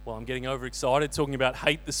Well, I'm getting overexcited talking about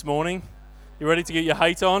hate this morning. You ready to get your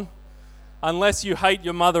hate on? Unless you hate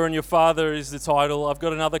your mother and your father is the title. I've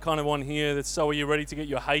got another kind of one here that's so are you ready to get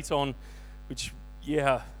your hate on? Which,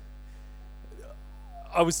 yeah,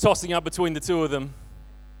 I was tossing up between the two of them.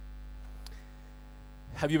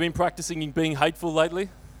 Have you been practicing being hateful lately?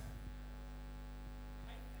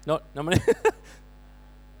 Not many,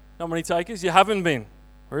 not many takers? You haven't been?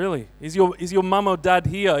 Really? Is your mum or dad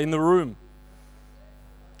here in the room?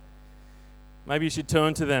 Maybe you should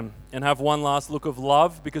turn to them and have one last look of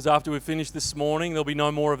love, because after we finish this morning, there'll be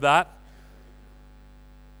no more of that.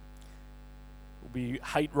 There'll be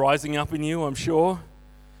hate rising up in you, I'm sure.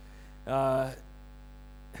 My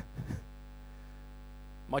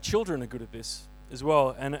children are good at this as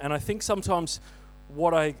well, and I think sometimes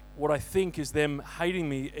what I think is them hating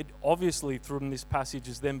me, it obviously from this passage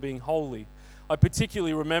is them being holy. I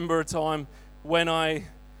particularly remember a time when I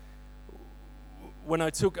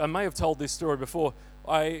may have told this story before,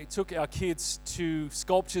 I took our kids to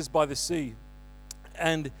Sculptures by the Sea.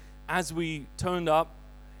 And as we turned up,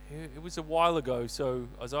 it was a while ago, so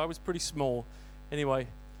as I was pretty small. Anyway,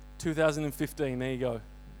 2015, there you go.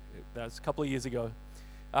 That was a couple of years ago.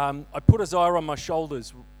 I put Isaiah on my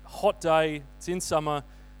shoulders. Hot day, it's in summer.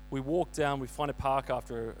 We walk down, we find a park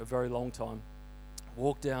after a very long time.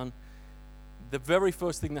 Walk down. The very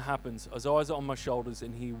first thing that happens, Isaiah's on my shoulders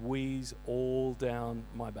and he wheezes all down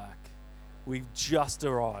my back. We've just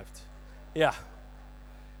arrived. Yeah.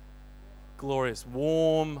 Glorious.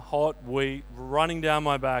 Warm, hot wee running down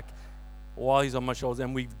my back while he's on my shoulders,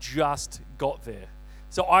 and we've just got there.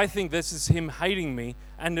 So I think this is him hating me,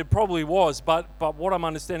 and it probably was, but what I'm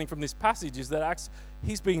understanding from this passage is that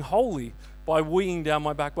he's being holy by weeing down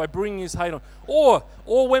my back, by bringing his hate on. Or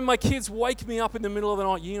when my kids wake me up in the middle of the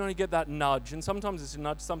night, you get that nudge, and sometimes it's a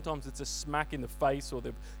nudge, sometimes it's a smack in the face, or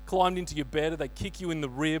they've climbed into your bed, or they kick you in the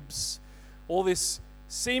ribs. All this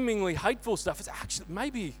seemingly hateful stuff. It's actually,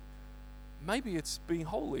 maybe it's being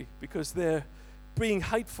holy because they're being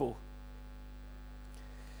hateful.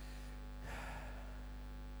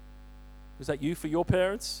 Was that you for your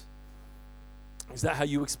parents? Is that how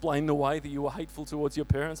you explain the way that you were hateful towards your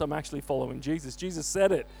parents? I'm actually following Jesus. Jesus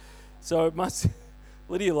said it. So it must...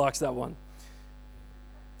 Lydia likes that one.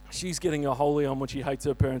 She's getting a holy on when she hates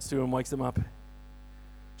her parents too and wakes them up.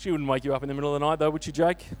 She wouldn't wake you up in the middle of the night though, would she,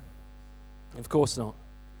 Jake? Of course not.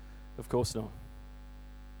 Of course not.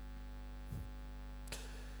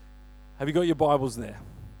 Have you got your Bibles there?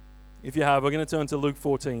 If you have, we're going to turn to Luke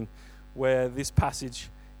 14, where this passage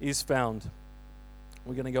is found.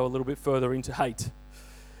 We're going to go a little bit further into hate.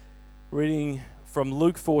 Reading from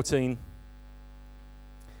Luke 14,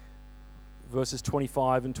 verses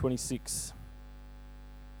 25 and 26.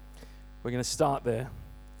 We're going to start there.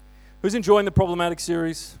 Who's enjoying the problematic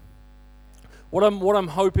series? What I'm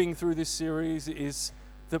hoping through this series is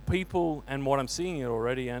that people, and what I'm seeing it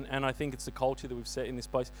already, and I think it's the culture that we've set in this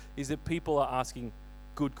place, is that people are asking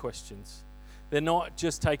good questions. They're not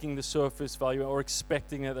just taking the surface value or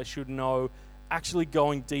expecting that they should know, actually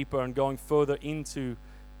going deeper and going further into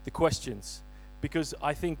the questions. Because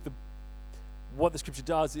I think what the scripture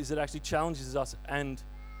does is it actually challenges us and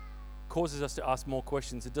causes us to ask more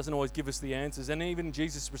questions. It doesn't always give us the answers. And even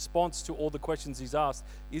Jesus' response to all the questions he's asked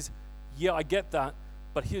is, yeah, I get that,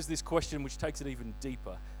 but here's this question which takes it even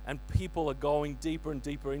deeper. And people are going deeper and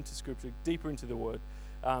deeper into scripture, deeper into the word.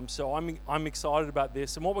 So I'm excited about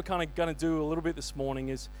this. And what we're kind of going to do a little bit this morning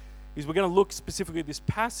is we're going to look specifically at this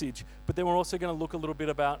passage, but then we're also going to look a little bit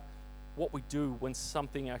about what we do when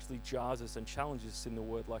something actually jars us and challenges us in the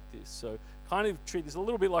word like this. So kind of treat this a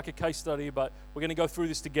little bit like a case study, but we're going to go through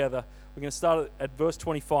this together. We're going to start at verse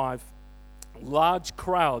 25. Large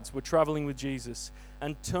crowds were traveling with Jesus,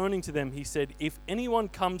 and turning to them, he said, "If anyone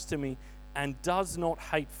comes to me and does not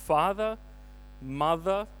hate father,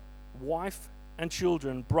 mother, wife, and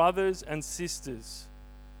children, brothers and sisters,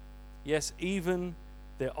 yes, even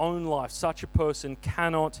their own life, such a person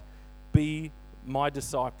cannot be my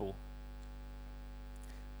disciple."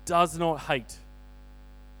 Does not hate.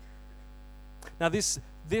 Now this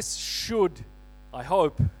should, I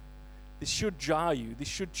hope, this should jar you. This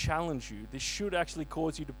should challenge you. This should actually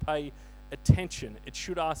cause you to pay attention. It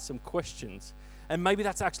should ask some questions. And maybe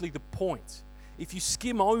that's actually the point. If you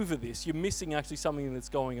skim over this, you're missing actually something that's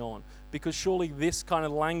going on. Because surely this kind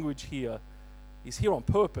of language here is here on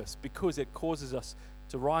purpose, because it causes us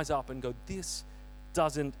to rise up and go, this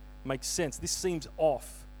doesn't make sense. This seems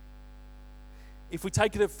off. If we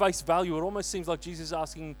take it at face value, it almost seems like Jesus is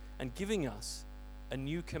asking and giving us a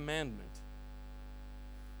new commandment.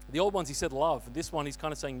 The old ones he said love. This one he's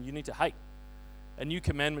kind of saying you need to hate. A new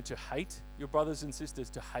commandment to hate your brothers and sisters,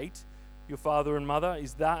 to hate your father and mother?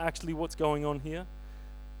 Is that actually what's going on here?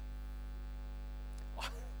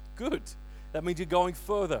 Good. That means you're going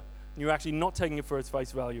further. You're actually not taking it for its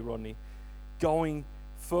face value, Rodney. Going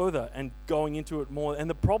further and going into it more. And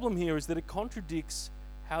the problem here is that it contradicts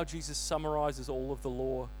how Jesus summarizes all of the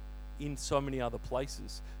law in so many other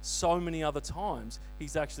places. So many other times,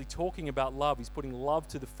 he's actually talking about love. He's putting love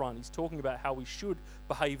to the front. He's talking about how we should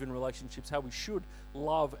behave in relationships, how we should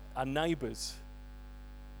love our neighbors.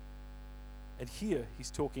 And here, he's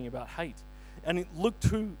talking about hate. And in Luke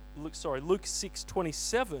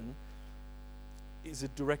 6:27 is a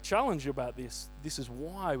direct challenge about this. This is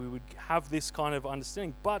why we would have this kind of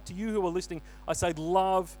understanding. But to you who are listening, I say,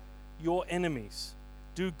 love your enemies.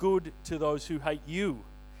 Do good to those who hate you.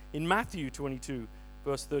 In Matthew 22,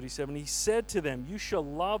 verse 37, he said to them, you shall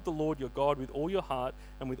love the Lord your God with all your heart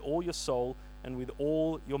and with all your soul and with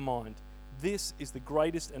all your mind. This is the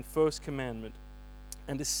greatest and first commandment.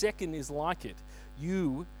 And the second is like it.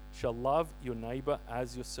 You shall love your neighbor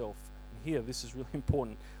as yourself. And here, this is really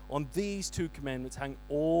important. On these two commandments hang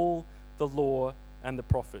all the law and the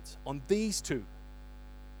prophets. On these two.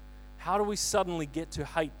 How do we suddenly get to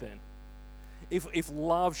hate then? If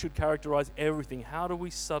love should characterize everything, how do we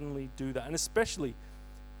suddenly do that? And especially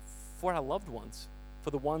for our loved ones, for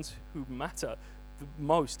the ones who matter the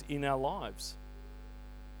most in our lives.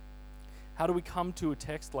 How do we come to a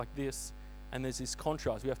text like this and there's this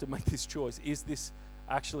contrast? We have to make this choice. Is this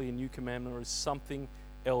actually a new commandment, or is something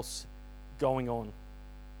else going on?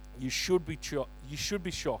 You should be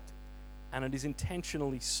shocked, and it is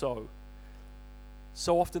intentionally so.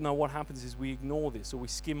 So often though, what happens is we ignore this, or we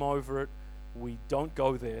skim over it. We don't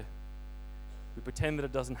go there. We pretend that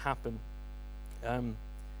it doesn't happen. And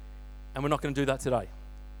we're not going to do that today.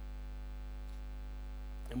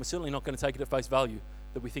 And we're certainly not going to take it at face value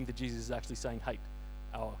that we think that Jesus is actually saying hate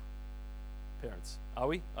our parents. Are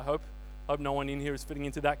we? I hope no one in here is fitting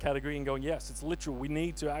into that category and going, yes, it's literal. We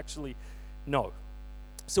need to actually know.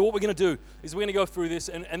 So what we're going to do is we're going to go through this.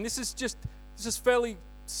 And this is fairly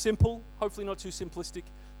simple, hopefully not too simplistic,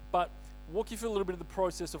 but walk you through a little bit of the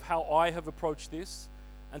process of how I have approached this,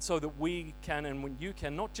 and so that we can, and when you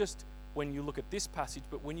can, not just when you look at this passage,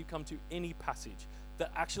 but when you come to any passage that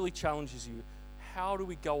actually challenges you, how do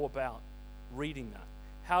we go about reading that?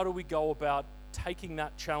 How do we go about taking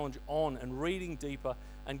that challenge on and reading deeper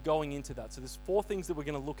and going into that? So there's 4 things that we're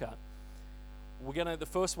going to look at. The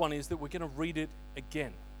first one is that we're going to read it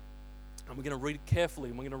again. And we're going to read it carefully,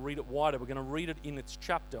 and we're going to read it wider. We're going to read it in its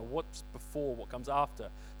chapter, what's before, what comes after.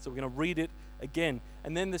 So we're going to read it again.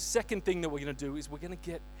 And then the second thing that we're going to do is we're going to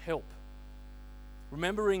get help.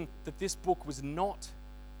 Remembering that this book was not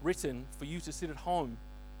written for you to sit at home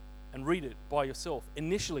and read it by yourself.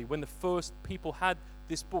 Initially, when the first people had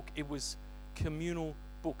this book, it was communal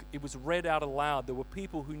book. It was read out aloud. There were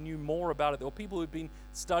people who knew more about it. There were people who had been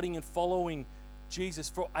studying and following Jesus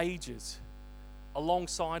for ages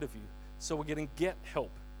alongside of you. So we're going to get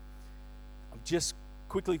help. I'm just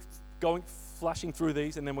quickly flashing through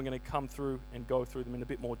these, and then we're going to come through and go through them in a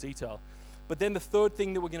bit more detail. But then the third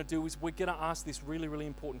thing that we're going to do is we're going to ask this really, really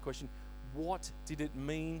important question. What did it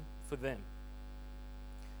mean for them?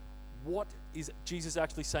 What is Jesus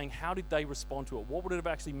actually saying? How did they respond to it? What would it have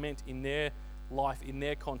actually meant in their life, in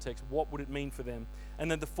their context? What would it mean for them? And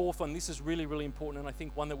then the fourth one, this is really, really important, and I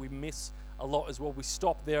think one that we miss a lot as well. We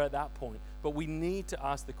stop there at that point, but we need to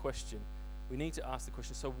ask the question.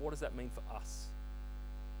 So what does that mean for us?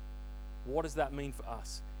 What does that mean for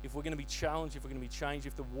us? If we're going to be challenged, if we're going to be changed,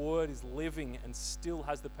 if the word is living and still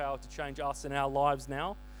has the power to change us and our lives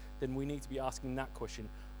now, then we need to be asking that question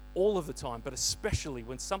all of the time, but especially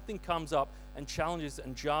when something comes up and challenges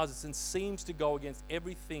and jars us and seems to go against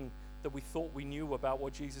everything that we thought we knew about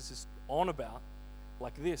what Jesus is on about,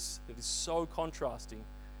 like this, that is so contrasting.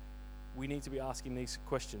 We need to be asking these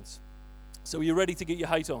questions. So are you ready to get your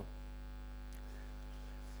hate on?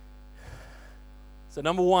 So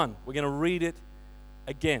number 1, we're going to read it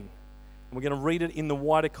again. And we're going to read it in the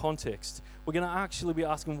wider context. We're going to actually be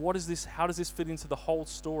asking, how does this fit into the whole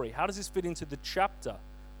story? How does this fit into the chapter?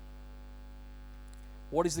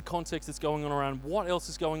 What is the context that's going on around? What else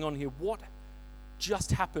is going on here? What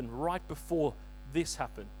just happened right before this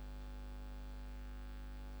happened?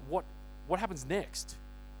 What happens next?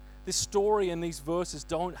 This story and these verses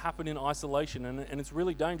don't happen in isolation, and it's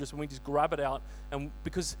really dangerous when we just grab it out, and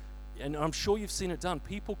I'm sure you've seen it done.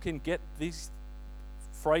 People can get these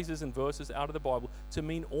phrases and verses out of the Bible to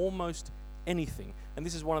mean almost anything. And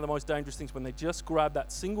this is one of the most dangerous things, when they just grab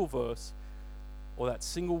that single verse or that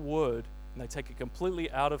single word and they take it completely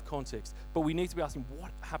out of context. But we need to be asking,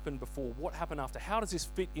 what happened before? What happened after? How does this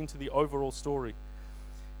fit into the overall story?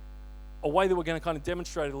 a way that we're going to kind of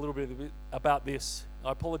demonstrate a little bit about this.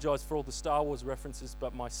 I apologize for all the Star Wars references,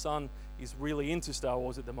 but my son is really into Star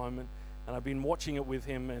Wars at the moment, and I've been watching it with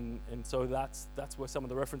him, and so that's where some of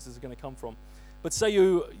the references are going to come from. But say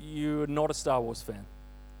you're not a Star Wars fan.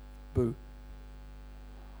 Boo.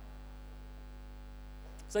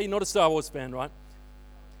 Say you're not a Star Wars fan, right?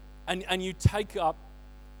 And you take up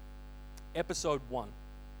episode 1.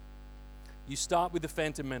 You start with the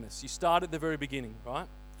Phantom Menace. You start at the very beginning, right?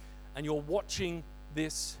 And you're watching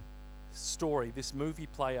this story, this movie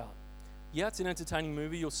play out. Yeah, it's an entertaining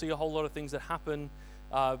movie. You'll see a whole lot of things that happen,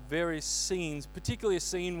 various scenes, particularly a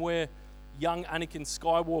scene where young Anakin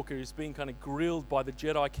Skywalker is being kind of grilled by the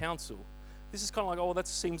Jedi Council. This is kind of like, oh, that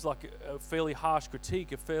seems like a fairly harsh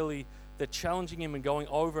critique, they're challenging him and going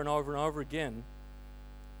over and over and over again.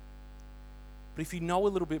 But if you know a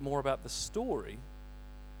little bit more about the story,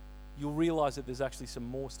 you'll realize that there's actually some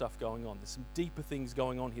more stuff going on. There's some deeper things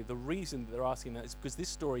going on here. The reason that they're asking that is because this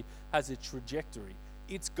story has a trajectory.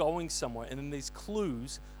 It's going somewhere, and then these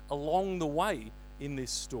clues along the way in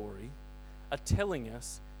this story are telling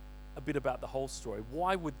us a bit about the whole story.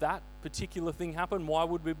 Why would that particular thing happen? Why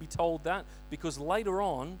would we be told that? Because later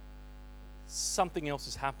on, something else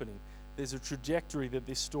is happening. There's a trajectory that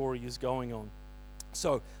this story is going on.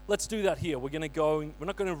 So let's do that here. We're not going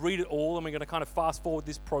to read it all, and we're going to kind of fast forward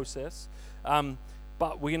this process.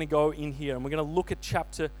 But we're going to go in here, and we're going to look at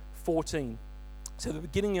chapter 14. So the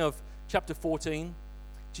beginning of chapter 14,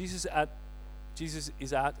 Jesus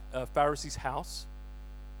is at a Pharisee's house,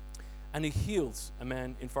 and he heals a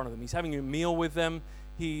man in front of them. He's having a meal with them.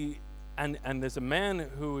 And there's a man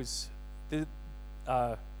who is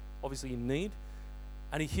obviously in need.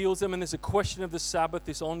 And he heals them, and there's a question of the Sabbath,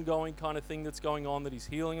 this ongoing kind of thing that's going on, that he's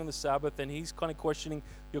healing on the Sabbath, and he's kind of questioning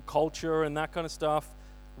your culture and that kind of stuff.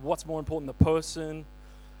 What's more important, the person?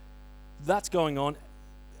 That's going on.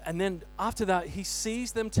 And then after that, he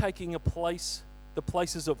sees them taking the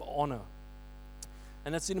places of honor.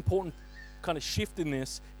 And that's an important kind of shift in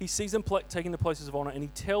this. He sees them taking the places of honor, and he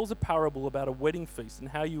tells a parable about a wedding feast and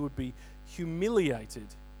how you would be humiliated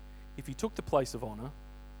if you took the place of honor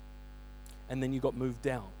and then you got moved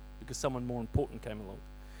down because someone more important came along.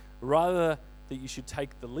 Rather that you should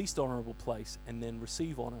take the least honorable place and then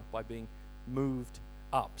receive honor by being moved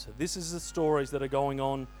up. So this is the stories that are going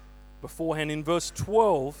on beforehand. In verse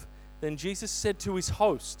 12, then Jesus said to his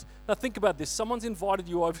host, now think about this, someone's invited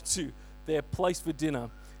you over to their place for dinner.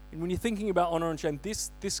 And when you're thinking about honor and shame,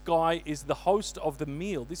 this guy is the host of the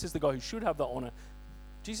meal. This is the guy who should have the honor.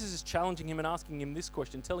 Jesus is challenging him and asking him this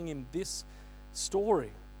question, telling him this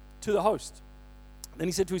story to the host. Then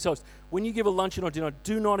he said to his host, when you give a luncheon or dinner,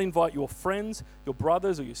 do not invite your friends, your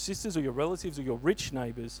brothers or your sisters or your relatives or your rich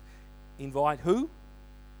neighbors. Invite who?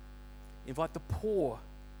 Invite the poor,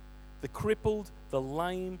 the crippled, the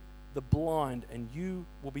lame, the blind, and you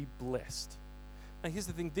will be blessed. Now here's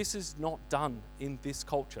the thing, this is not done in this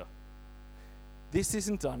culture. This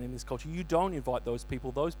isn't done in this culture. You don't invite those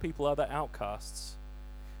people. Those people are the outcasts.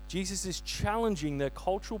 Jesus is challenging their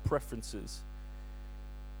cultural preferences,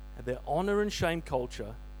 their honor and shame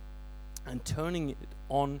culture, and turning it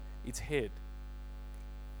on its head.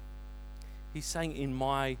 He's saying, in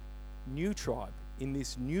my new tribe, in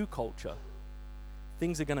this new culture,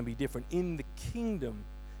 things are going to be different. In the kingdom,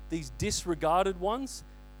 these disregarded ones,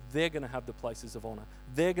 they're going to have the places of honor.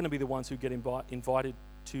 They're going to be the ones who get invited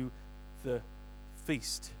to the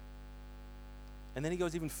feast. And then he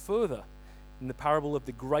goes even further in the parable of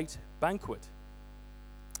the great banquet,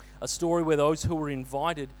 a story where those who were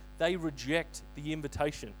invited, they reject the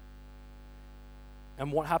invitation.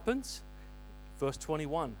 And what happens? Verse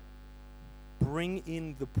 21, bring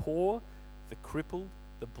in the poor, the crippled,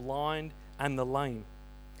 the blind, and the lame.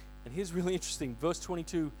 And here's really interesting, verse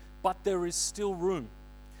 22, but there is still room.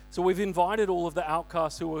 So we've invited all of the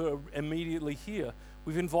outcasts who are immediately here.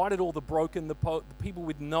 We've invited all the broken, the people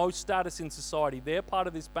with no status in society. They're part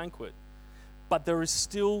of this banquet. But there is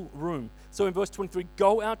still room. So in verse 23,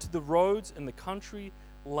 go out to the roads and the country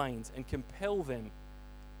lanes and compel them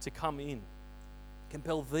to come in.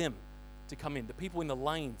 Compel them to come in. The people in the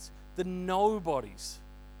lanes, the nobodies.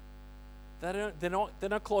 They're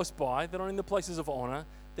not close by. They're not in the places of honor.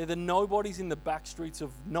 They're the nobodies in the back streets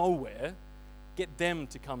of nowhere. Get them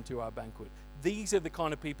to come to our banquet. These are the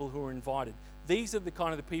kind of people who are invited. These are the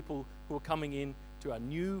kind of the people who are coming in to our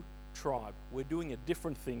new tribe. We're doing a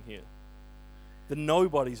different thing here. The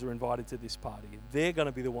nobodies are invited to this party. They're going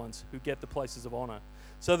to be the ones who get the places of honor.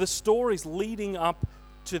 So the stories leading up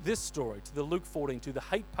to this story, to the Luke 14, to the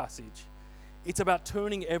hate passage, it's about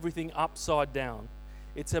turning everything upside down.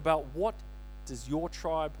 It's about, what does your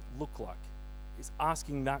tribe look like? It's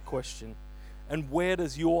asking that question. And where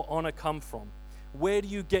does your honor come from? Where do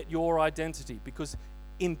you get your identity? Because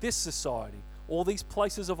in this society, all these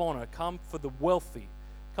places of honor come for the wealthy,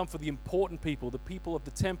 come for the important people, the people of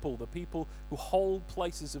the temple, the people who hold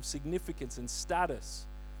places of significance and status.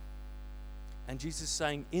 And Jesus is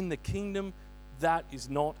saying, in the kingdom, that is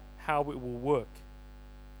not how it will work.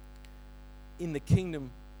 In the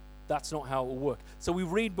kingdom, that's not how it will work. So we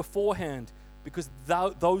read beforehand because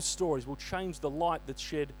those stories will change the light that's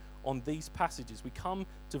shed on these passages. We come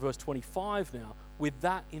to verse 25 now with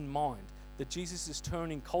that in mind, that Jesus is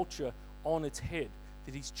turning culture on its head,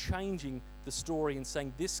 that he's changing the story and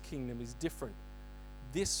saying this kingdom is different.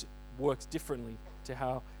 This works differently to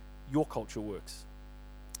how your culture works.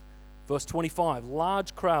 Verse 25,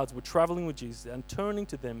 large crowds were traveling with Jesus, and turning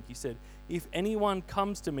to them, he said, if anyone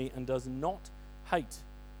comes to me and does not hate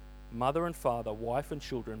mother and father, wife and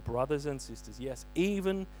children, brothers and sisters, yes,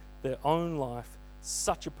 even their own life,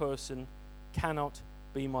 such a person cannot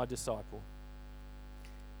be my disciple.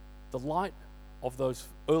 The light of those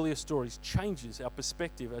earlier stories changes our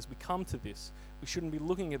perspective as we come to this. We shouldn't be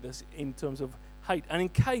looking at this in terms of hate. And in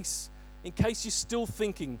case you're still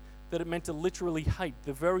thinking that it meant to literally hate,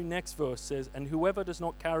 the very next verse says, and whoever does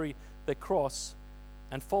not carry their cross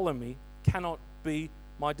and follow me cannot be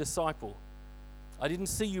my disciple. I didn't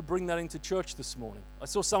see you bring that into church this morning. I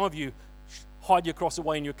saw some of you hide your cross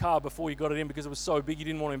away in your car before you got it in because it was so big you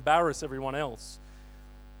didn't want to embarrass everyone else.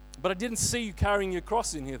 But I didn't see you carrying your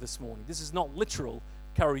cross in here this morning. This is not literal,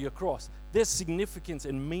 carry your cross. There's significance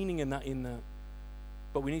and meaning in that.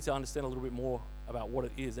 But we need to understand a little bit more about what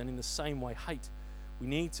it is. And in the same way, hate, we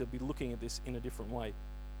need to be looking at this in a different way.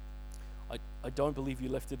 I don't believe you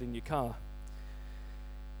left it in your car.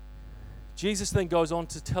 Jesus then goes on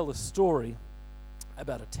to tell a story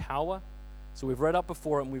about a tower. So we've read up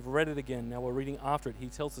before it and we've read it again. Now we're reading after it. He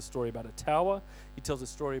tells a story about a tower. He tells a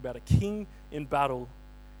story about a king in battle.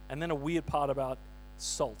 And then a weird part about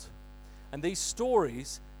salt. And these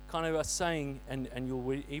stories kind of are saying, and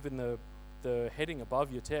you'll even the heading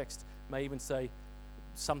above your text may even say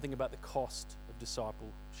something about the cost of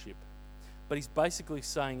discipleship. But he's basically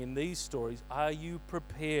saying in these stories, are you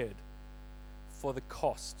prepared for the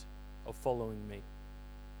cost of following me?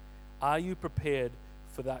 Are you prepared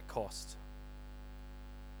for that cost?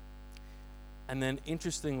 And then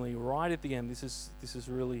interestingly, right at the end, this is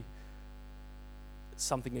really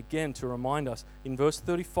something again to remind us. In verse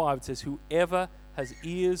 35 it says, whoever has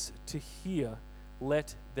ears to hear,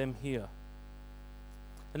 let them hear.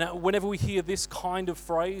 And now whenever we hear this kind of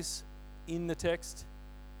phrase in the text,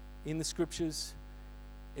 in the scriptures,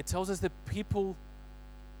 it tells us that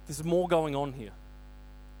there's more going on here.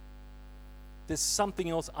 There's something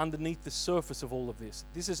else underneath the surface of all of this.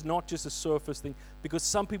 This is not just a surface thing, because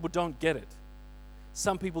some people don't get it.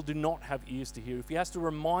 Some people do not have ears to hear. If he has to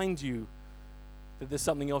remind you that there's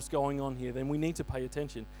something else going on here, then we need to pay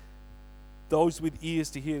attention. Those with ears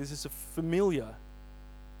to hear, this is a familiar,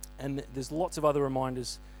 and there's lots of other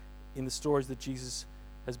reminders in the stories that Jesus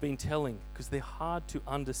has been telling, because they're hard to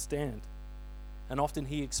understand. And often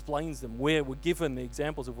he explains them, where we're given the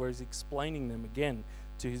examples of where he's explaining them again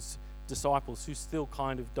to his disciples who still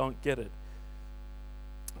kind of don't get it.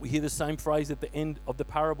 We hear the same phrase at the end of the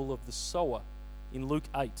parable of the sower in Luke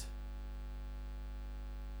 8.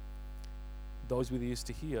 Those with ears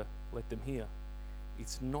to hear, let them hear.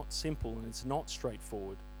 It's not simple and it's not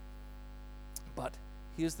straightforward. But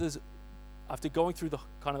after going through the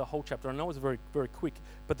whole chapter, I know it's very, very quick,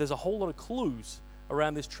 but there's a whole lot of clues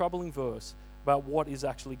around this troubling verse about what is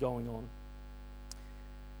actually going on.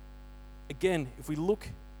 Again, if we look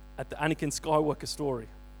at the Anakin Skywalker story,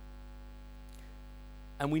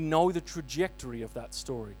 and we know the trajectory of that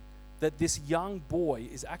story, that this young boy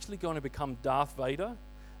is actually going to become Darth Vader,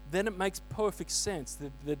 then it makes perfect sense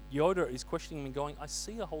that Yoda is questioning him and going, I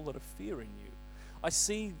see a whole lot of fear in you. I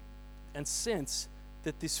see and sense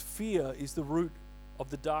that this fear is the root of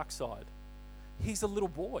the dark side. He's a little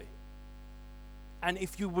boy. And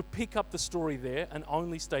if you would pick up the story there and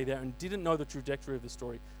only stay there and didn't know the trajectory of the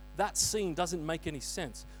story, that scene doesn't make any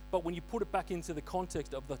sense. But when you put it back into the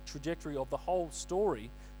context of the trajectory of the whole story,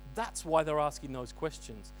 that's why they're asking those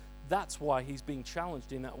questions. That's why he's being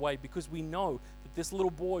challenged in that way, because we know that this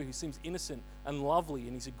little boy who seems innocent and lovely,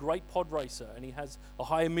 and he's a great pod racer, and he has a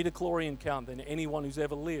higher midichlorian count than anyone who's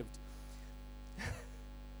ever lived,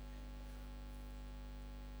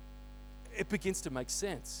 it begins to make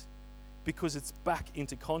sense because it's back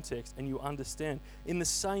into context and you understand. In the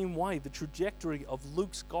same way, the trajectory of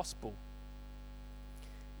Luke's gospel,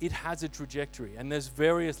 it has a trajectory, and there's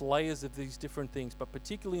various layers of these different things, but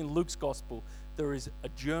particularly in Luke's gospel, there is a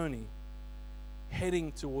journey.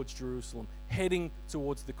 heading towards Jerusalem, heading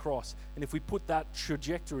towards the cross. And if we put that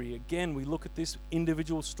trajectory, again, we look at this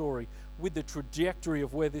individual story with the trajectory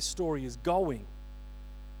of where this story is going,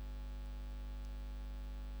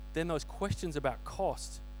 then those questions about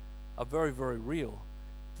cost are very, very real.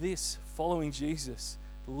 This, following Jesus,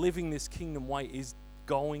 living this kingdom way, is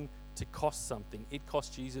going to cost something. It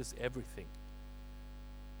cost Jesus everything.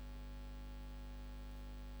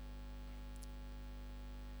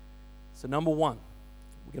 So number one,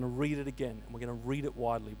 we're going to read it again, and we're going to read it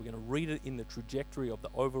widely. We're going to read it in the trajectory of the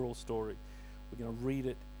overall story. We're going to read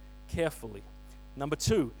it carefully. Number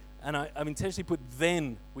two, and I've intentionally put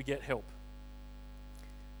then we get help.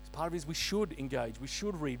 Part of it is we should engage, we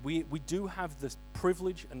should read. We do have the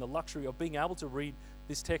privilege and the luxury of being able to read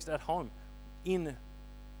this text at home, in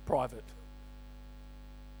private.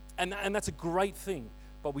 And that's a great thing,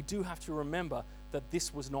 but we do have to remember that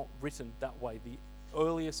this was not written that way. The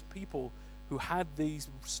earliest people who had these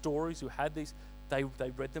stories, who had these, they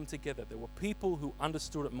read them together. There were people who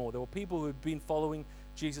understood it more. There were people who had been following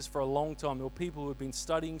Jesus for a long time. There were people who had been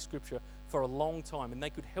studying Scripture for a long time, and they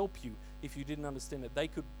could help you if you didn't understand it. They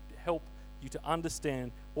could help you to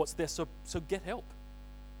understand what's there. So get help.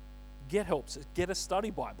 Get help. So get a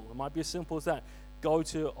study Bible. It might be as simple as that. Go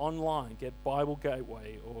to online, get Bible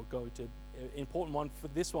Gateway, or go to, important one for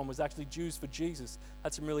this one was actually Jews for Jesus.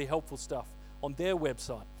 Had some really helpful stuff on their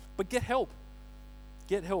website. But get help.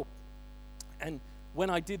 Get help. And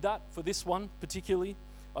when I did that for this one particularly,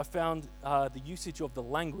 I found the usage of the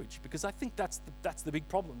language, because I think that's the big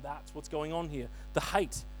problem. That's what's going on here. The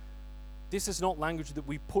hate. This is not language that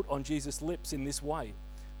we put on Jesus' lips in this way.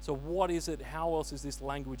 So what is it? How else is this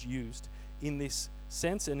language used in this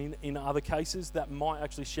sense, and in other cases that might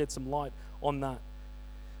actually shed some light on that?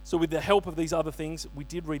 So with the help of these other things, we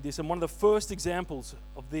did read this. And one of the first examples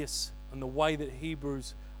of this and the way that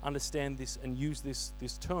Hebrews understand this and use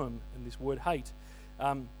this term and this word hate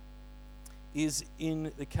is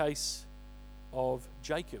in the case of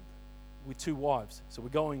Jacob with two wives. So we're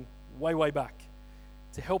going way, way back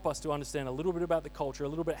to help us to understand a little bit about the culture, a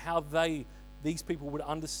little bit how these people would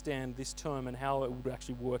understand this term and how it would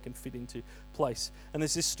actually work and fit into place. And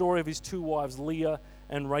there's this story of his two wives, Leah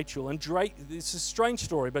and Rachel. And it's a strange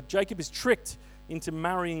story, but Jacob is tricked into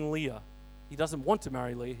marrying Leah. He doesn't want to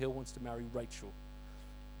marry Leah, he wants to marry Rachel.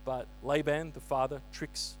 But Laban, the father,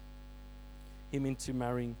 tricks him into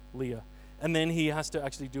marrying Leah. And then he has to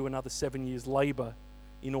actually do another 7 years labor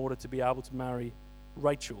in order to be able to marry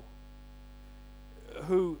Rachel,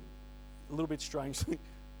 who, a little bit strangely,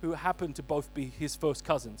 who happened to both be his first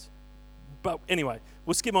cousins. But anyway,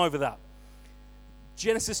 we'll skim over that.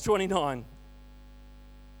 Genesis 29,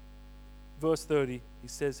 verse 30, he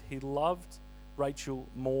says he loved Rachel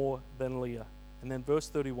more than Leah. And then verse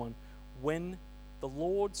 31, when the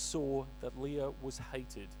Lord saw that Leah was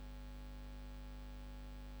hated.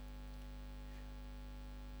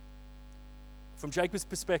 From Jacob's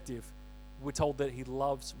perspective, we're told that he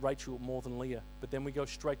loves Rachel more than Leah. But then we go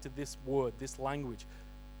straight to this word, this language.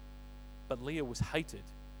 But Leah was hated.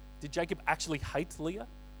 Did Jacob actually hate Leah?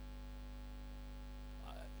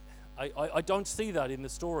 I don't see that in the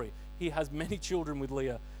story. He has many children with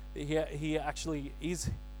Leah. He actually is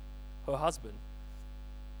her husband.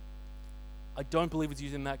 I don't believe it's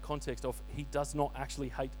used in that context of he does not actually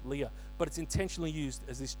hate Leah, but it's intentionally used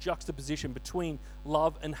as this juxtaposition between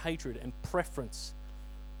love and hatred and preference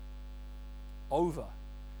over.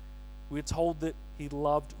 We're told that he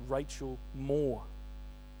loved Rachel more,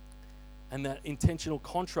 and that intentional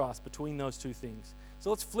contrast between those two things. So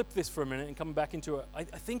let's flip this for a minute and come back into it. I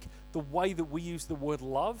think the way that we use the word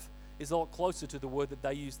love is a lot closer to the word that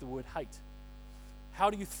they use the word hate. How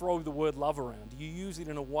do you throw the word love around? Do you use it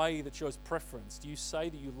in a way that shows preference? Do you say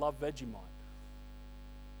that you love Vegemite?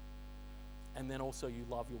 And then also you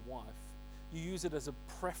love your wife. You use it as a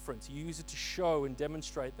preference. You use it to show and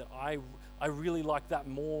demonstrate that I really like that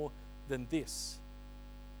more than this.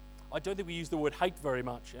 I don't think we use the word hate very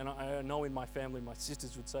much. And I know in my family, my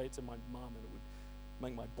sisters would say it to my mum and it would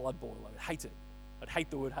make my blood boil. I would hate it. I'd hate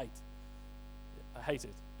the word hate. I hate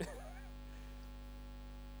it.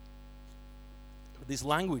 This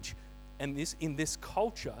language and this in this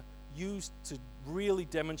culture used to really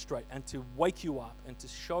demonstrate and to wake you up and to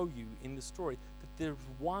show you in the story that there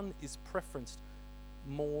one is preferenced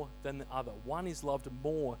more than the other. One is loved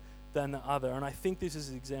more than the other. And I think this is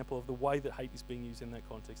an example of the way that hate is being used in that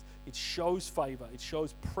context. It shows favor, it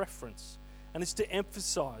shows preference, and it's to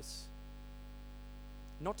emphasize,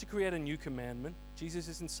 not to create a new commandment. Jesus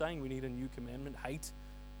isn't saying we need a new commandment. Hate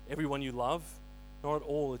everyone you love. Not at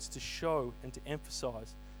all. It's to show and to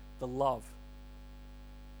emphasize the love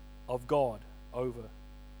of God over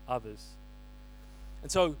others.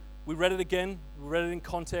 And so we read it again. We read it in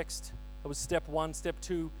context. That was step one. Step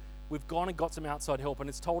two, we've gone and got some outside help. And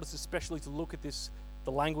it's told us especially to look at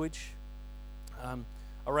the language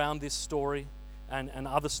around this story and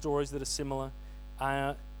other stories that are similar.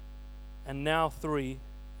 And now three,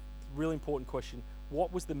 really important question.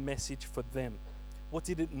 What was the message for them? What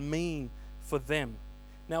did it mean for them?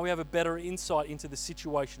 Now we have a better insight into the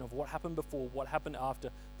situation of what happened before, what happened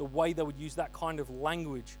after, the way they would use that kind of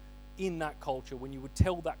language in that culture. When you would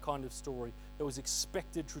tell that kind of story, there was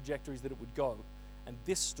expected trajectories that it would go. And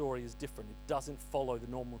this story is different. It doesn't follow the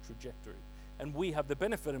normal trajectory. And we have the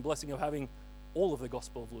benefit and blessing of having all of the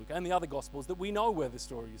Gospel of Luke and the other Gospels that we know where the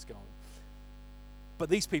story is going. But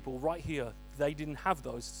these people right here, they didn't have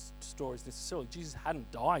those stories necessarily. Jesus hadn't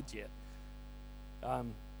died yet.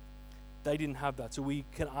 They didn't have that. So we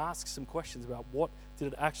can ask some questions about what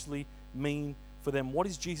did it actually mean for them? What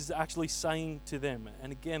is Jesus actually saying to them?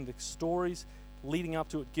 And again, the stories leading up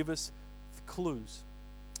to it give us clues.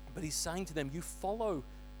 But he's saying to them, you follow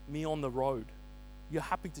me on the road. You're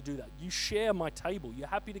happy to do that. You share my table. You're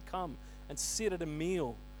happy to come and sit at a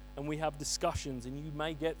meal and we have discussions, and you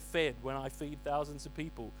may get fed when I feed thousands of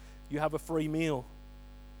people. You have a free meal.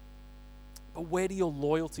 But where do your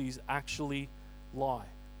loyalties actually lie?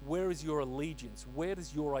 Where is your allegiance? Where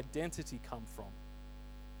does your identity come from?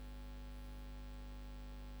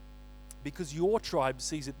 Because your tribe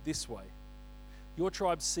sees it this way. Your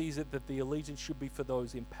tribe sees it that the allegiance should be for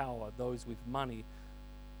those in power, those with money.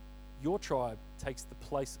 Your tribe takes the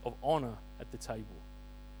place of honor at the table.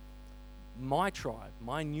 My tribe,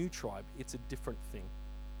 my new tribe, it's a different thing.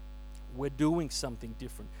 We're doing something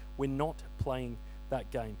different. We're not playing that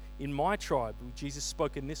game. In my tribe, Jesus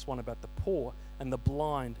spoke in this one about the poor and the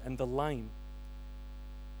blind and the lame.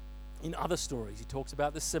 In other stories, he talks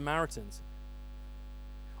about the Samaritans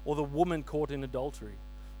or the woman caught in adultery.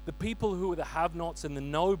 The people who are the have-nots and the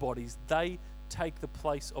nobodies, they take the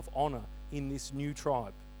place of honor in this new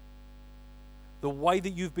tribe. The way that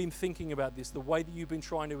you've been thinking about this, the way that you've been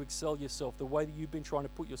trying to excel yourself, the way that you've been trying to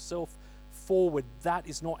put yourself forward, that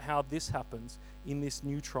is not how this happens in this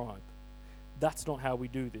new tribe. That's not how we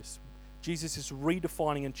do this. Jesus is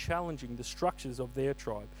redefining and challenging the structures of their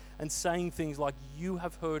tribe and saying things like, you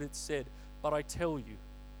have heard it said, but I tell you.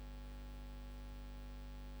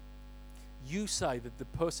 You say that the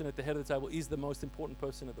person at the head of the table is the most important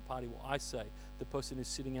person at the party. Well, I say the person who's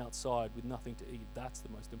sitting outside with nothing to eat, that's the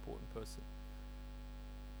most important person.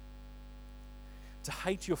 To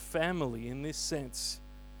hate your family in this sense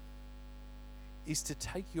is to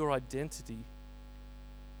take your identity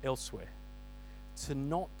elsewhere. To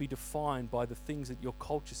not be defined by the things that your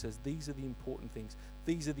culture says. These are the important things.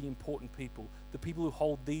 These are the important people. The people who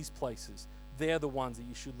hold these places, they're the ones that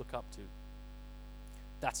you should look up to.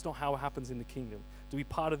 That's not how it happens in the kingdom. To be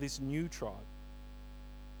part of this new tribe,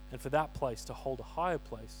 and for that place to hold a higher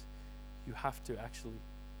place, you have to actually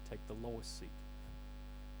take the lowest seat.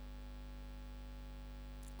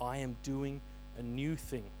 I am doing a new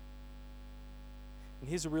thing. And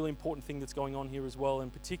here's a really important thing that's going on here as well,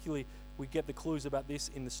 and particularly we get the clues about this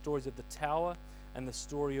in the stories of the tower and the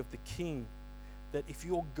story of the king, that if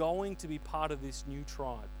you're going to be part of this new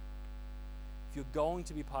tribe, if you're going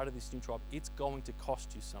to be part of this new tribe, it's going to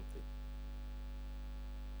cost you something.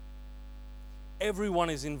 Everyone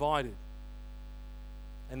is invited.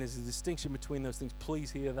 And there's a distinction between those things. Please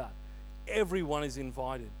hear that. Everyone is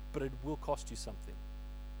invited, but it will cost you something.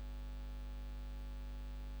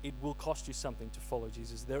 It will cost you something to follow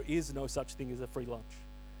Jesus. There is no such thing as a free lunch.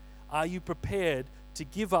 Are you prepared to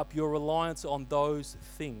give up your reliance on those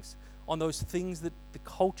things that the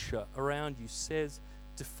culture around you says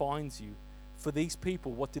defines you? For these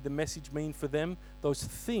people, what did the message mean for them? Those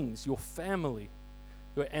things, your family,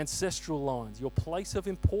 your ancestral lines, your place of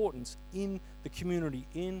importance in the community,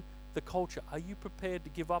 in the culture. Are you prepared to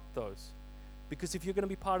give up those? Because if you're going to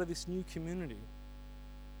be part of this new community,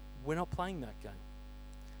 we're not playing that game.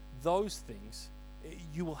 Those things,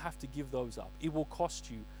 you will have to give those up. It will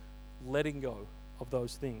cost you letting go of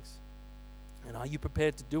those things. And are you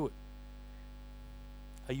prepared to do it?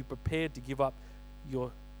 Are you prepared to give up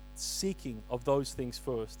your seeking of those things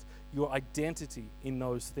first, your identity in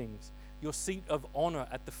those things, your seat of honor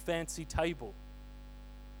at the fancy table?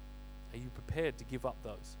 Are you prepared to give up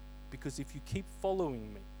those? Because if you keep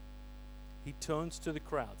following me, he turns to the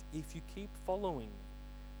crowds. If you keep following me,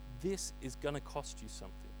 this is going to cost you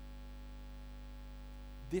something.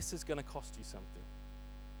 This is going to cost you something.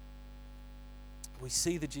 We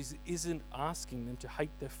see that Jesus isn't asking them to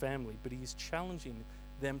hate their family, but he is challenging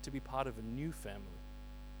them to be part of a new family,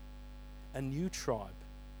 a new tribe,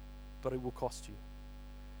 but it will cost you.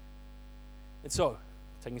 And so,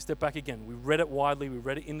 Taking a step back again, we read it widely, we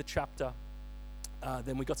read it in the chapter,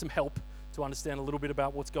 then we got some help to understand a little bit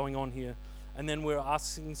about what's going on here, and then we're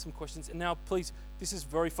asking some questions. And now, please, this is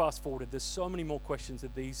very fast forwarded. There's so many more questions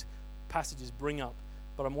that these passages bring up,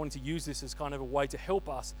 but I'm wanting to use this as kind of a way to help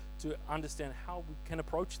us to understand how we can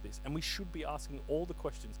approach this. And we should be asking all the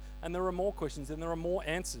questions. And there are more questions, and there are more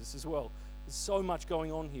answers as well. There's so much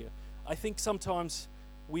going on here. I think sometimes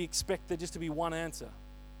we expect there just to be one answer.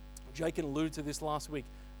 Jake alluded to this last week,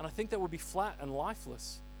 and I think that would be flat and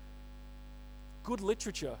lifeless. Good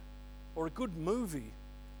literature or a good movie,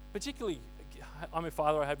 particularly, I'm a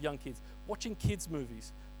father, I have young kids, watching kids'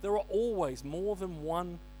 movies, there are always more than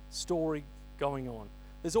one story going on.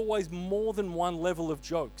 There's always more than one level of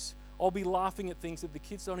jokes. I'll be laughing at things that the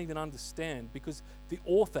kids don't even understand because the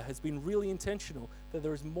author has been really intentional that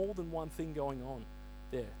there is more than one thing going on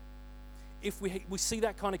there. If we see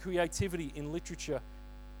that kind of creativity in literature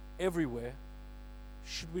everywhere,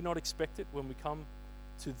 should we not expect it when we come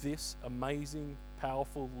to this amazing,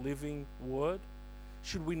 powerful, living word?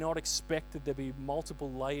 Should we not expect that there be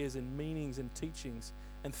multiple layers and meanings and teachings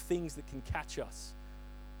and things that can catch us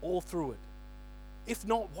all through it? If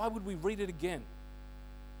not, why would we read it again?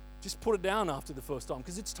 Just put it down after the first time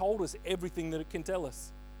because it's told us everything that it can tell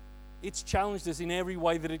us. It's challenged us in every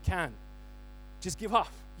way that it can. Just give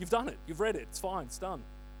up. You've done it. You've read it. It's fine. It's done.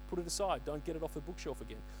 Put it aside. Don't get it off the bookshelf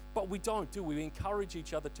again. But we don't, do we? We encourage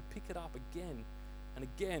each other to pick it up again and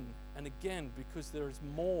again and again because there is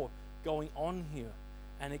more going on here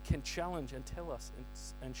and it can challenge and tell us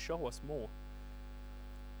and show us more.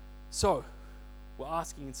 So, we're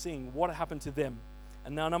asking and seeing what happened to them.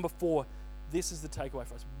 And now number 4, this is the takeaway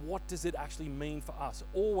for us. What does it actually mean for us?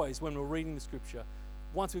 Always when we're reading the scripture,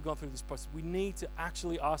 once we've gone through this process, we need to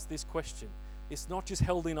actually ask this question. It's not just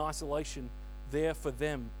held in isolation there for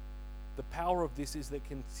them. The power of this is that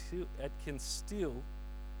it can still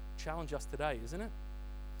challenge us today, isn't it?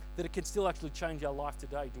 That it can still actually change our life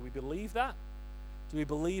today. Do we believe that? Do we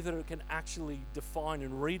believe that it can actually define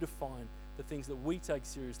and redefine the things that we take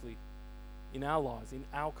seriously in our lives, in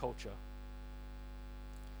our culture?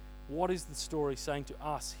 What is the story saying to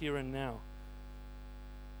us here and now?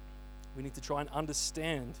 We need to try and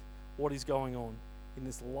understand what is going on in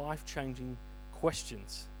this life-changing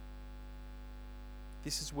questions.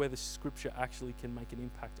 This is where the scripture actually can make an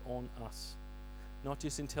impact on us. Not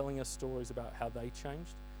just in telling us stories about how they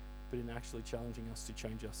changed, but in actually challenging us to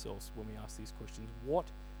change ourselves when we ask these questions. What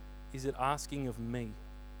is it asking of me?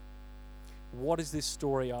 What is this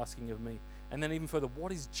story asking of me? And then even further,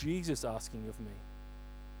 what is Jesus asking of me?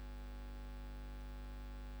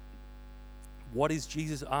 What is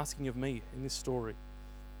Jesus asking of me in this story?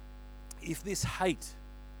 If this hate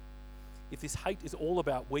is all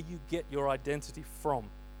about where you get your identity from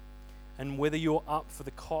and whether you're up for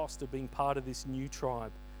the cost of being part of this new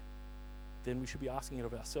tribe, then we should be asking it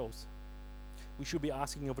of ourselves. We should be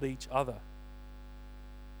asking of each other.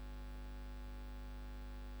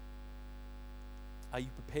 Are you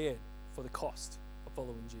prepared for the cost of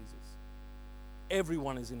following Jesus?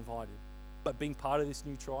 Everyone is invited, but being part of this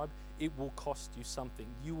new tribe, it will cost you something.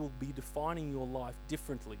 You will be defining your life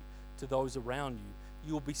differently to those around you.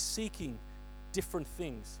 You will be seeking different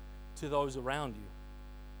things to those around you.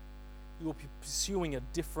 You will be pursuing a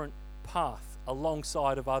different path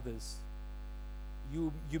alongside of others.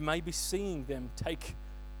 You may be seeing them take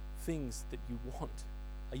things that you want.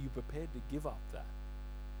 Are you prepared to give up that?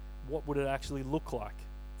 What would it actually look like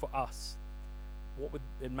for us?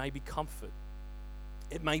 It may be comfort.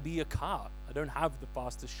 It may be a car. I don't have the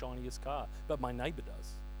fastest, shiniest car, but my neighbor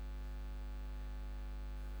does.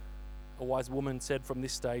 A wise woman said from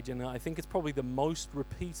this stage, and I think it's probably the most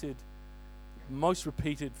repeated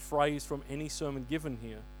phrase from any sermon given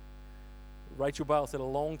here. Rachel Bale said a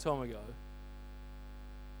long time ago,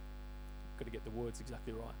 got to get the words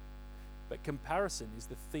exactly right, but comparison is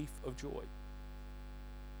the thief of joy.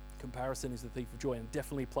 Comparison is the thief of joy, and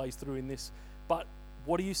definitely plays through in this. But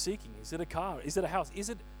what are you seeking? Is it a car? Is it a house? Is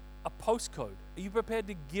it a postcode? Are you prepared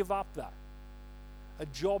to give up that? A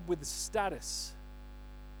job with status?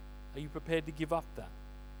 Are you prepared to give up that?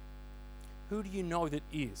 Who do you know that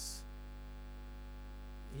is?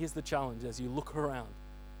 Here's the challenge as you look around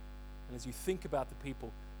and as you think about the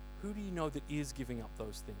people. Who do you know that is giving up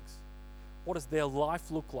those things? What does their life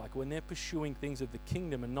look like when they're pursuing things of the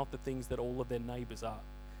kingdom and not the things that all of their neighbors are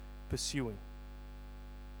pursuing?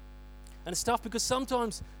 And it's tough because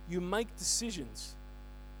sometimes you make decisions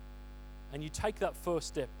and you take that first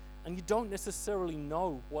step and you don't necessarily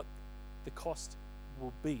know what the cost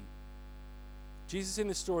will be. Jesus in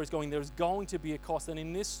this story is going, there's going to be a cost. And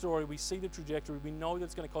in this story, we see the trajectory. We know that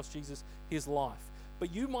it's going to cost Jesus his life.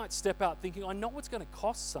 But you might step out thinking, I know it's going to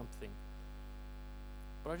cost something,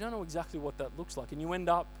 but I don't know exactly what that looks like. And you end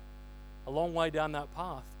up a long way down that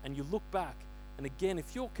path, and you look back, and again,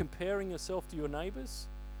 if you're comparing yourself to your neighbors,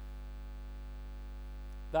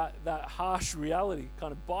 that harsh reality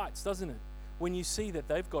kind of bites, doesn't it? When you see that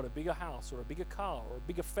they've got a bigger house or a bigger car or a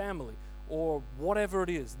bigger family or whatever it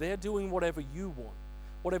is, they're doing whatever you want,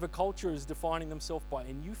 whatever culture is defining themselves by,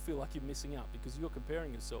 and you feel like you're missing out because you're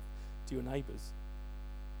comparing yourself to your neighbors.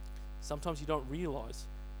 Sometimes you don't realize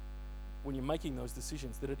when you're making those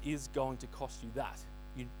decisions that it is going to cost you that.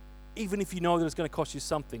 Even if you know that it's going to cost you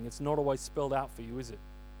something, it's not always spelled out for you, is it?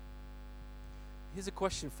 Here's a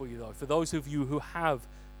question for you, though. For those of you who have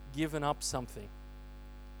given up something,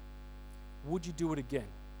 would you do it again?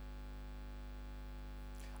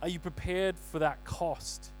 Are you prepared for that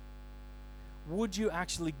cost? Would you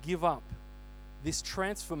actually give up this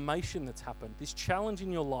transformation that's happened, this challenge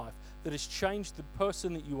in your life that has changed the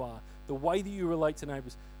person that you are, the way that you relate to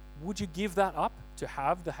neighbors? Would you give that up to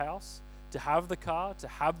have the house, to have the car, to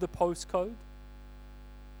have the postcode?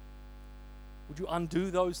 Would you undo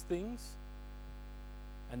those things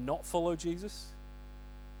and not follow Jesus?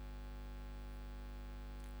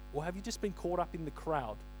 Or have you just been caught up in the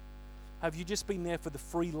crowd? Have you just been there for the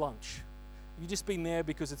free lunch? Have you just been there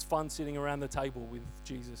because it's fun sitting around the table with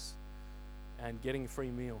Jesus and getting a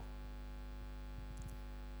free meal?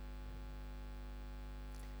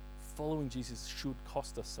 Following Jesus should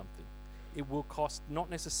cost us something. It will cost not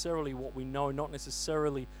necessarily what we know, not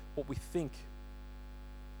necessarily what we think.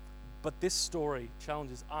 But this story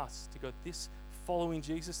challenges us to go, this following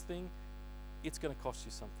Jesus thing, it's going to cost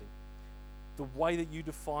you something. The way that you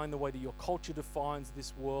define, the way that your culture defines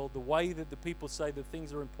this world, the way that the people say that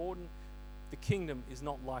things are important, the kingdom is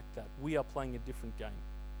not like that. We are playing a different game.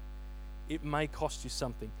 It may cost you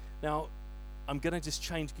something. Now, I'm going to just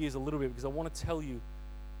change gears a little bit because I want to tell you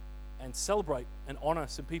and celebrate and honor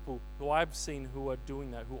some people who I've seen who are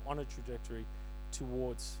doing that, who are on a trajectory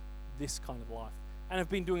towards this kind of life. And have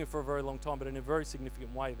been doing it for a very long time, but in a very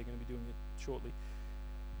significant way. They're going to be doing it shortly.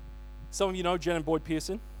 Some of you know Jen and Boyd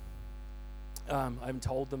Pearson. I haven't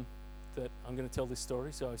told them that I'm going to tell this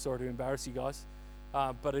story, so sorry to embarrass you guys.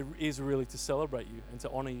 But it is really to celebrate you and to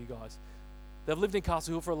honor you guys. They've lived in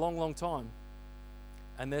Castle Hill for a long, long time.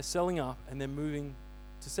 And they're selling up and they're moving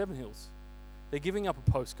to Seven Hills. They're giving up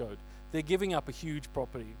a postcode. They're giving up a huge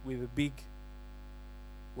property with a big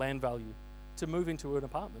land value to move into an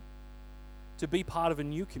apartment, to be part of a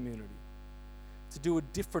new community, to do a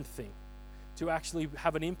different thing, to actually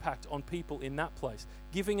have an impact on people in that place,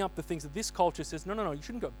 giving up the things that this culture says, no, you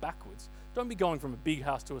shouldn't go backwards. Don't be going from a big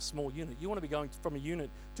house to a small unit. You want to be going from a unit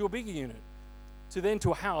to a bigger unit, to then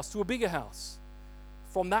to a house, to a bigger house,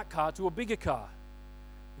 from that car to a bigger car.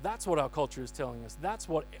 That's what our culture is telling us. That's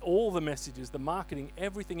what all the messages, the marketing,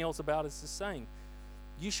 everything else about us is saying.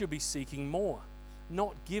 You should be seeking more,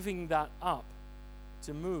 not giving that up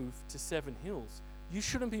to move to Seven Hills. You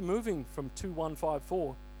shouldn't be moving from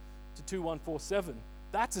 2154 to 2147.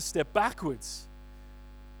 That's a step backwards.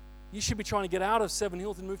 You should be trying to get out of Seven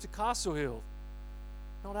Hills and move to Castle Hill,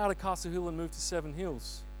 not out of Castle Hill and move to Seven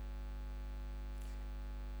Hills.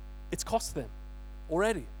 It's cost them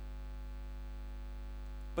already.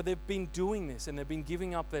 But they've been doing this and they've been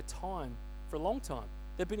giving up their time for a long time.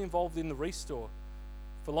 They've been involved in the Restore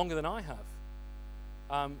for longer than I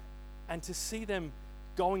have. And to see them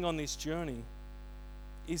going on this journey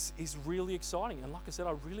is really exciting. And like I said,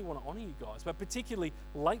 I really want to honor you guys. But particularly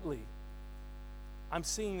lately, I'm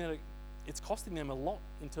seeing that it's costing them a lot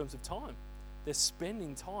in terms of time. They're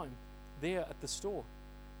spending time there at the store.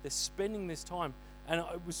 They're spending this time. And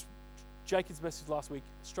it was Jacob's message last week.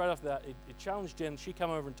 Straight after that, it challenged Jen. She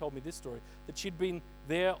came over and told me this story, that she'd been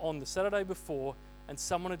there on the Saturday before and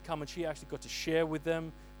someone had come and she actually got to share with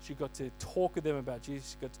them. She got to talk with them about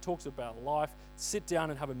Jesus. She got to talk to them about life, sit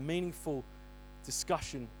down and have a meaningful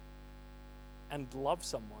discussion and love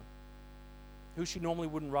someone who she normally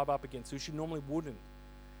wouldn't rub up against, who she normally wouldn't.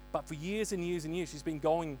 But for years and years and years, she's been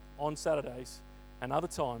going on Saturdays and other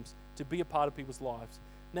times to be a part of people's lives.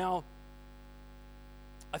 Now,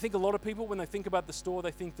 I think a lot of people, when they think about the store,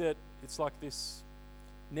 they think that it's like this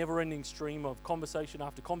never-ending stream of conversation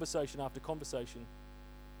after conversation after conversation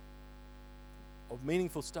of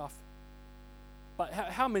meaningful stuff. But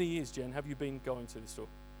how many years, Jen, have you been going to the store?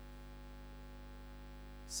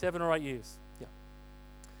 7 or 8 years. Yeah.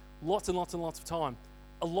 Lots and lots and lots of time.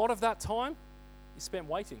 A lot of that time is spent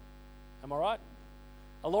waiting. Am I right?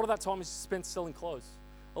 A lot of that time is spent selling clothes.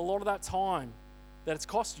 A lot of that time that it's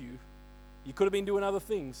cost you, you could have been doing other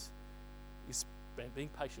things, is spent being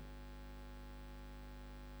patient.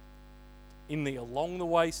 In the along the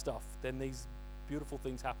way stuff, then these beautiful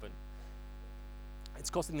things happen. It's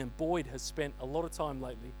costing them. Boyd has spent a lot of time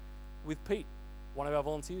lately with Pete, one of our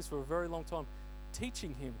volunteers, for a very long time,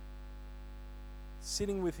 teaching him,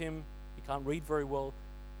 sitting with him. He can't read very well.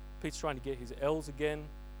 Pete's trying to get his L's again,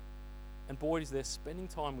 and Boyd is there spending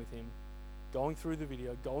time with him, going through the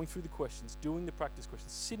video, going through the questions, doing the practice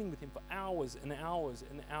questions, sitting with him for hours and hours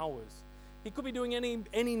and hours. He could be doing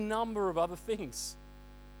any number of other things.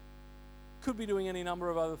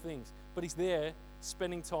 But he's there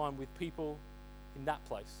spending time with people in that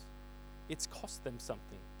place. It's cost them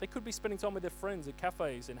something. They could be spending time with their friends at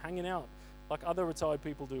cafes and hanging out like other retired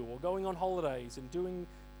people do, or going on holidays and doing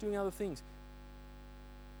other things.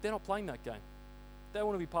 They're not playing that game. They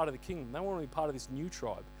want to be part of the kingdom. They want to be part of this new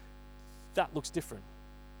tribe. That looks different.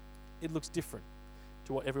 It looks different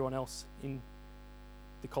to what everyone else in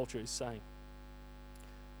the culture is saying.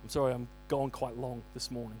 I'm sorry, I'm going quite long this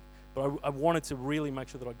morning, but I wanted to really make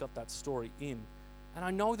sure that I got that story in. And I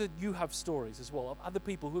know that you have stories as well of other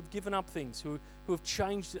people who have given up things, who have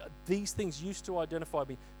changed. These things used to identify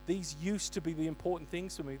me. These used to be the important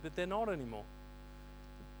things for me, that they're not anymore.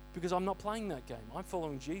 Because I'm not playing that game. I'm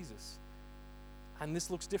following Jesus. And this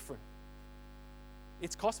looks different.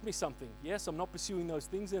 It's cost me something. Yes, I'm not pursuing those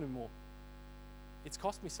things anymore. It's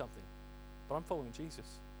cost me something. But I'm following Jesus,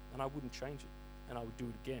 and I wouldn't change it, and I would do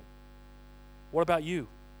it again. What about you?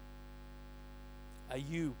 Are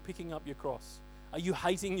you picking up your cross? Are you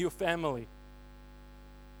hating your family?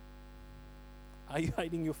 Are you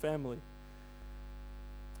hating your family?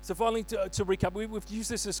 So finally, to recap, we've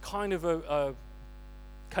used this as kind of a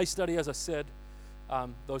case study, as I said.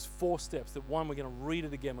 Those 4 steps. That one, we're going to read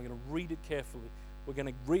it again. We're going to read it carefully. We're going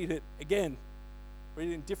to read it again. Read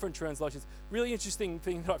it in different translations. Really interesting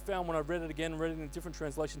thing that I found when I read it again, read it in a different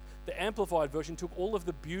translation. The Amplified version took all of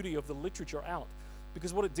the beauty of the literature out.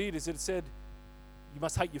 Because what it did is it said, you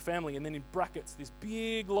must hate your family, and then in brackets, this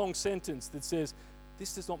big long sentence that says,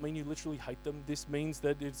 this does not mean you literally hate them. This means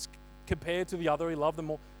that it's compared to the other, you love them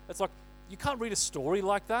more. It's like, you can't read a story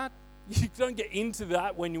like that. You don't get into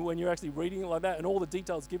that when you're actually reading it like that, and all the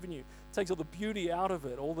details given you. It takes all the beauty out of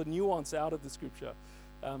it, all the nuance out of the scripture.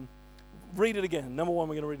 Read it again. Number one,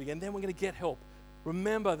 we're going to read it again. Then we're going to get help.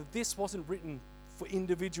 Remember that this wasn't written for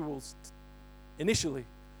individuals initially.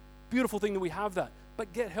 Beautiful thing that we have that.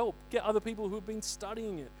 But get help. Get other people who have been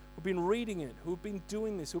studying it, who've been reading it, who have been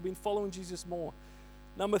doing this, who've been following Jesus more.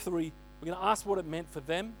 Number 3, we're going to ask what it meant for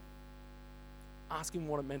them. Ask him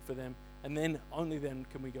what it meant for them. And then, only then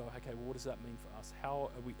can we go, okay, well, what does that mean for us?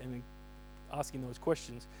 How are we, and then asking those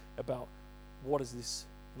questions about what is this,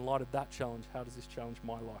 in light of that challenge, how does this challenge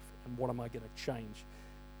my life? And what am I going to change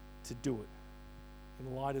to do it?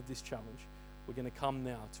 In light of this challenge, we're going to come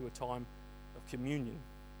now to a time of communion.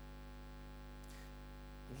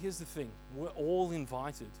 And here's the thing, we're all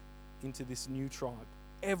invited into this new tribe.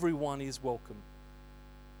 Everyone is welcome.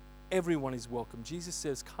 Everyone is welcome. Jesus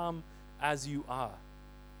says, come as you are.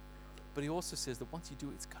 But he also says that once you do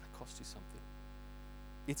it, it's going to cost you something.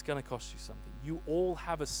 It's going to cost you something. You all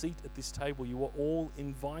have a seat at this table. You are all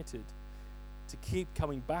invited to keep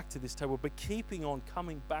coming back to this table. But keeping on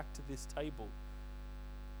coming back to this table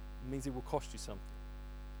means it will cost you something.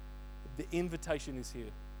 The invitation is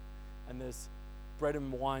here. And there's bread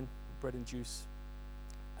and wine, bread and juice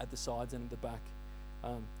at the sides and at the back.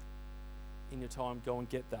 In your time, go and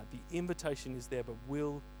get that. The invitation is there, but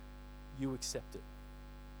will you accept it?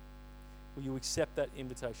 Will you accept that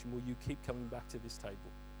invitation? Will you keep coming back to this table,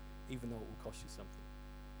 even though it will cost you something?